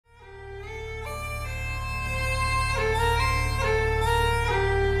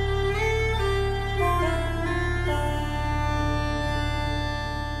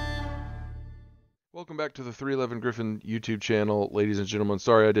back to the 311 Griffin YouTube channel, ladies and gentlemen.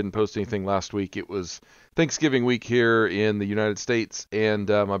 Sorry I didn't post anything last week. It was Thanksgiving week here in the United States, and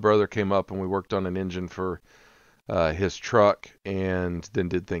my brother came up and we worked on an engine for his truck and then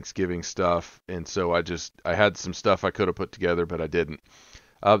did Thanksgiving stuff. And so I had some stuff I could have put together, but I didn't.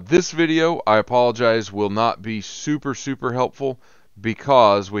 This video, I apologize, will not be super helpful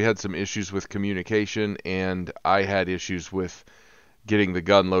because we had some issues with communication and I had issues with getting the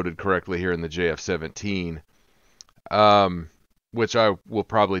gun loaded correctly here in the JF-17, which I will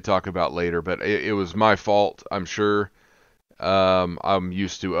probably talk about later, but it was my fault, I'm sure. I'm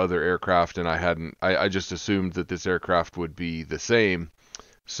used to other aircraft, and I just assumed that this aircraft would be the same,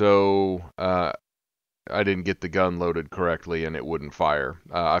 so I didn't get the gun loaded correctly, and it wouldn't fire.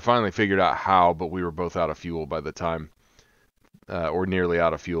 I finally figured out how, but we were both out of fuel by the time, or nearly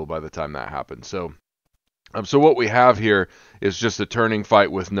out of fuel by the time that happened, so what we have here is just a turning fight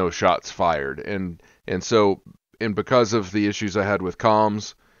with no shots fired, and because of the issues I had with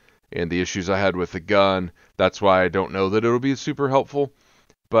comms and the issues I had with the gun, that's why I don't know that it'll be super helpful.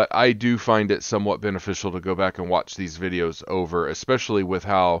 But I do find it somewhat beneficial to go back and watch these videos over, especially with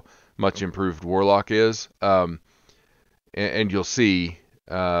how much improved Warlock is, and you'll see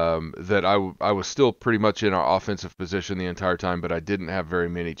that I was still pretty much in our offensive position the entire time, but I didn't have very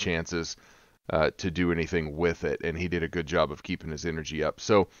many chances to do anything with it, and he did a good job of keeping his energy up.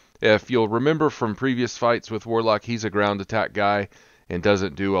 So if you'll remember from previous fights with Warlock, he's a ground attack guy and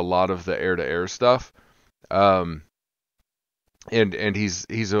doesn't do a lot of the air-to-air stuff. And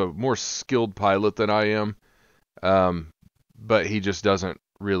he's a more skilled pilot than I am, but he just doesn't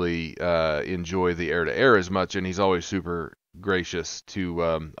really enjoy the air-to-air as much, and he's always super gracious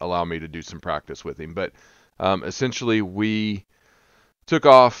to allow me to do some practice with him. But essentially, we took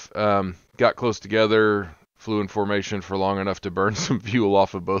off, got close together, flew in formation for long enough to burn some fuel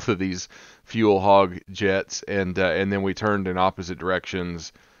off of both of these fuel hog jets, and then we turned in opposite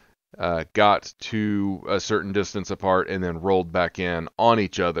directions, got to a certain distance apart, and then rolled back in on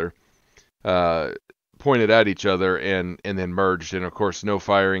each other, pointed at each other, and then merged. And of course, no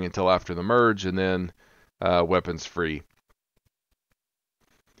firing until after the merge, and then weapons free.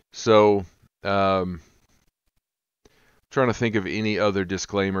 So, trying to think of any other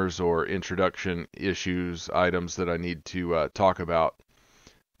disclaimers or introduction items that I need to talk about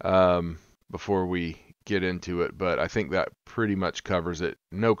before we get into it, but I think that pretty much covers it.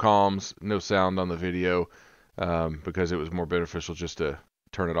 No comms, no sound on the video, because it was more beneficial just to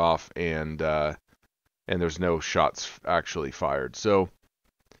turn it off, and there's no shots actually fired. So,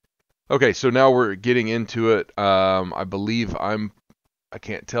 okay, so now we're getting into it. I believe I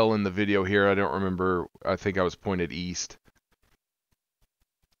can't tell in the video here. I don't remember. I think I was pointed east.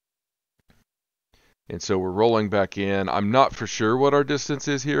 And so we're rolling back in. I'm not for sure what our distance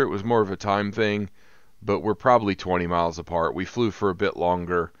is here. It was more of a time thing, but we're probably 20 miles apart. We flew for a bit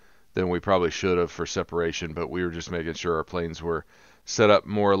longer than we probably should have for separation, but we were just making sure our planes were set up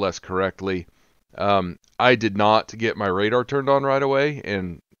more or less correctly. I did not get my radar turned on right away,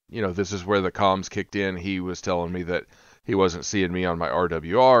 and this is where the comms kicked in. He was telling me that he wasn't seeing me on my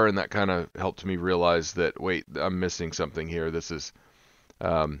RWR, and that kind of helped me realize that, wait, I'm missing something here. This is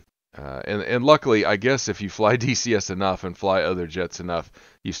and luckily, I guess if you fly DCS enough and fly other jets enough,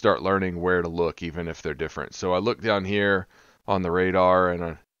 you start learning where to look, even if they're different. So I looked down here on the radar,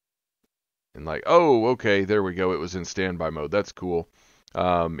 and like, oh, okay, there we go. It was in standby mode. That's cool.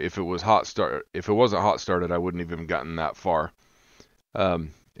 If it wasn't hot started, I wouldn't have even gotten that far.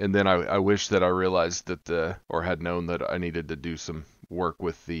 And then I wish that I realized or had known that I needed to do some work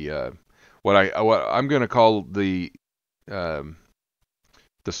with the what I'm going to call the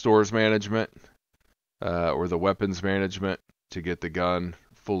stores management, or the weapons management, to get the gun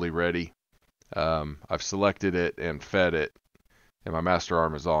fully ready. I've selected it and fed it, and my master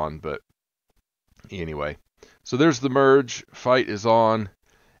arm is on, but anyway. So there's the merge, fight is on,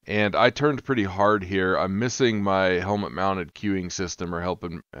 and I turned pretty hard here. I'm missing my helmet mounted queuing system, or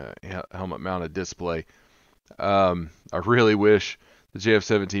helmet mounted display. I really wish the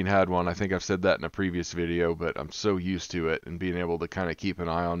JF-17 had one. I think I've said that in a previous video, but I'm so used to it and being able to kind of keep an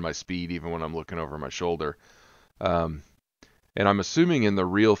eye on my speed even when I'm looking over my shoulder. And I'm assuming in the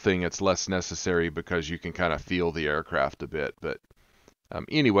real thing it's less necessary because you can kind of feel the aircraft a bit. But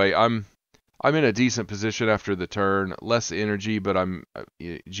anyway, I'm in a decent position after the turn. Less energy, but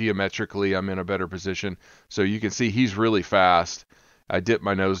geometrically I'm in a better position. So you can see he's really fast. I dip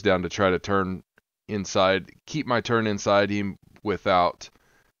my nose down to try to turn inside, keep my turn inside him without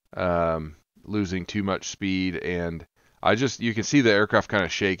losing too much speed, and you can see the aircraft kind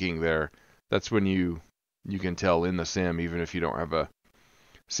of shaking there. That's when you can tell in the sim, even if you don't have a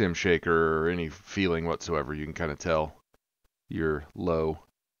sim shaker or any feeling whatsoever. You can kind of tell you're low.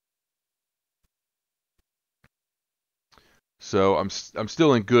 So I'm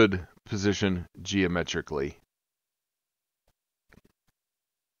still in good position geometrically.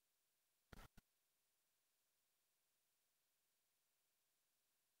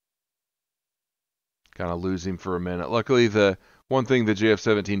 Kind of lose him for a minute. Luckily, the one thing the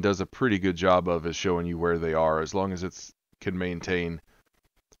JF-17 does a pretty good job of is showing you where they are. As long as it can maintain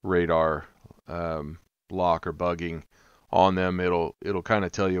radar lock or bugging on them, it'll kind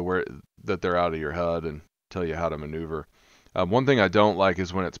of tell you where that they're out of your HUD and tell you how to maneuver. One thing I don't like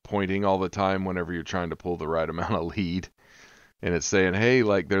is when it's pointing all the time whenever you're trying to pull the right amount of lead, and it's saying, hey,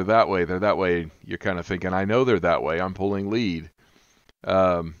 like they're that way, they're that way. You're kind of thinking, I know they're that way, I'm pulling lead.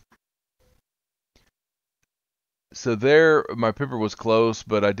 So there, my pipper was close,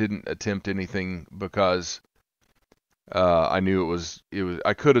 but I didn't attempt anything because I knew it was.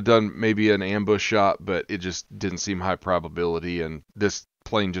 I could have done maybe an ambush shot, but it just didn't seem high probability, and this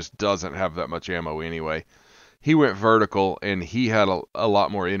plane just doesn't have that much ammo anyway. He went vertical, and he had a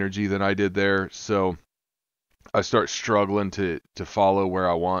lot more energy than I did there, so I start struggling to follow where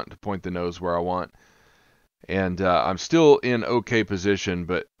I want, to point the nose where I want, and I'm still in okay position,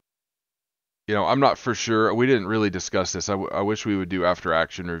 but I'm not for sure. We didn't really discuss this. I wish we would do after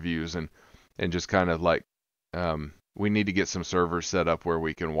action reviews and just kind of like we need to get some servers set up where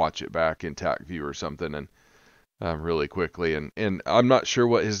we can watch it back in TAC view or something and really quickly. And I'm not sure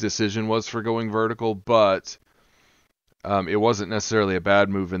what his decision was for going vertical, but it wasn't necessarily a bad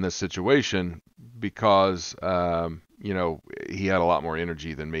move in this situation because he had a lot more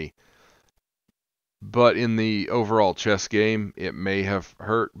energy than me. But in the overall chess game, it may have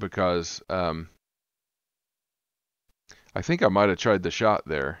hurt because I think I might have tried the shot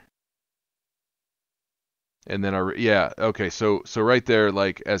there. And then okay, so right there,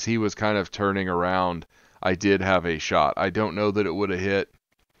 like as he was kind of turning around, I did have a shot. I don't know that it would have hit,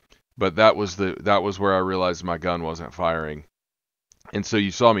 but that was where I realized my gun wasn't firing. And so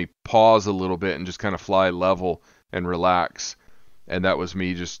you saw me pause a little bit and just kind of fly level and relax. And that was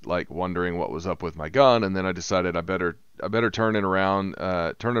me just like wondering what was up with my gun, and then I decided I better turn it around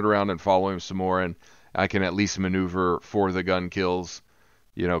and follow him some more, and I can at least maneuver for the gun kills,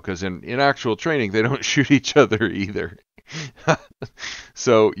 because in actual training they don't shoot each other either.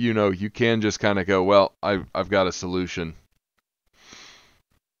 So you can just kind of go, well, I've got a solution.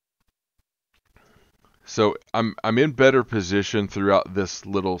 So I'm in better position throughout this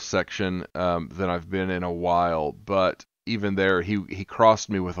little section than I've been in a while, but even there, he crossed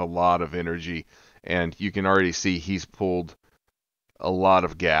me with a lot of energy, and you can already see he's pulled a lot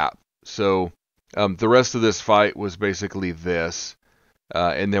of gap. So the rest of this fight was basically this,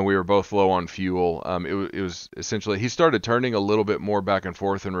 and then we were both low on fuel. It was essentially, he started turning a little bit more back and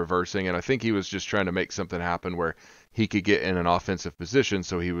forth and reversing, and I think he was just trying to make something happen where he could get in an offensive position.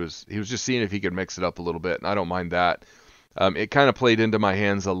 So he was just seeing if he could mix it up a little bit, and I don't mind that. It kind of played into my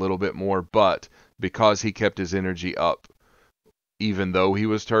hands a little bit more, but because he kept his energy up, even though he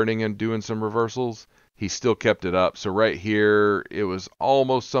was turning and doing some reversals, he still kept it up. So right here, it was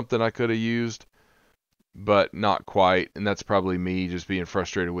almost something I could have used, but not quite. And that's probably me just being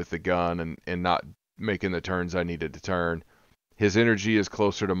frustrated with the gun and not making the turns I needed to turn. His energy is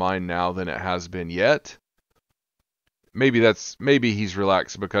closer to mine now than it has been yet. Maybe he's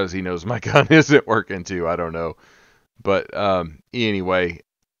relaxed because he knows my gun isn't working too. I don't know. But anyway,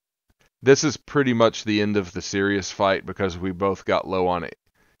 this is pretty much the end of the serious fight because we both got low on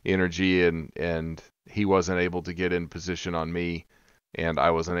energy and he wasn't able to get in position on me and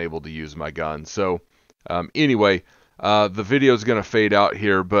I wasn't able to use my gun. So anyway, the video is going to fade out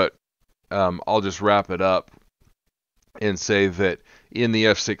here, but I'll just wrap it up and say that in the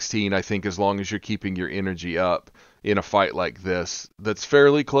F-16, I think as long as you're keeping your energy up in a fight like this, that's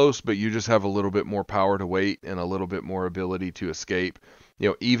fairly close, but you just have a little bit more power to wait and a little bit more ability to escape.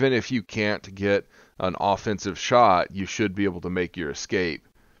 Even if you can't get an offensive shot, you should be able to make your escape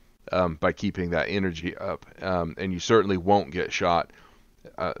by keeping that energy up, and you certainly won't get shot.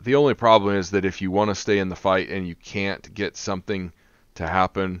 The only problem is that if you want to stay in the fight and you can't get something to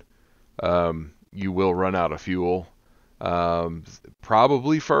happen, you will run out of fuel.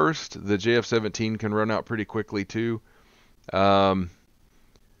 Probably first. The JF-17 can run out pretty quickly too. But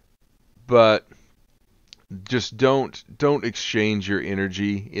just don't exchange your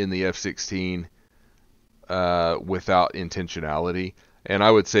energy in the F-16 without intentionality. And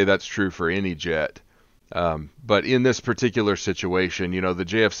I would say that's true for any jet. But in this particular situation, the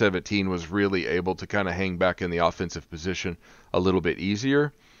JF-17 was really able to kind of hang back in the offensive position a little bit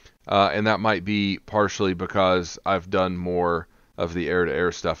easier. And that might be partially because I've done more of the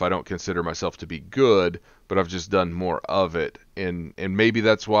air-to-air stuff. I don't consider myself to be good, but I've just done more of it, and maybe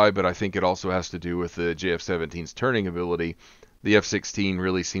that's why, but I think it also has to do with the JF-17's turning ability. The F-16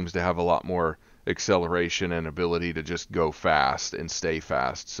 really seems to have a lot more acceleration and ability to just go fast and stay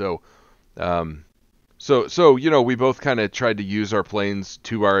fast. So you know, we both kind of tried to use our planes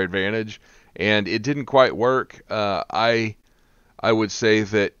to our advantage, and it didn't quite work. I would say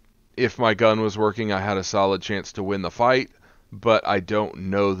that if my gun was working, I had a solid chance to win the fight, but I don't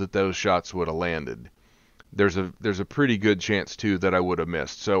know that those shots would have landed. There's a pretty good chance too that I would have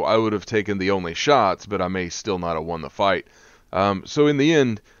missed. So I would have taken the only shots, but I may still not have won the fight. So in the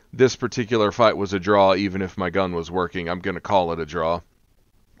end, this particular fight was a draw, even if my gun was working. I'm going to call it a draw.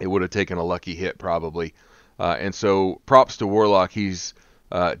 It would have taken a lucky hit probably. And so props to Warlock. He's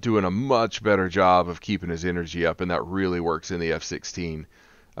doing a much better job of keeping his energy up, and that really works in the F-16.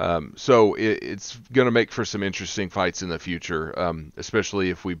 So it's going to make for some interesting fights in the future, especially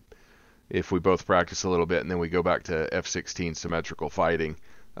if we both practice a little bit and then we go back to F-16 symmetrical fighting.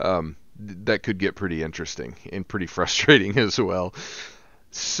 That could get pretty interesting and pretty frustrating as well.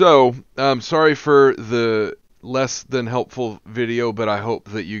 So, sorry for the less than helpful video, but I hope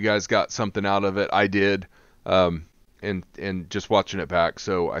that you guys got something out of it. I did, and just watching it back,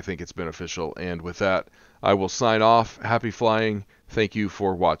 so I think it's beneficial. And with that, I will sign off. Happy flying. Thank you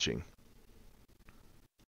for watching.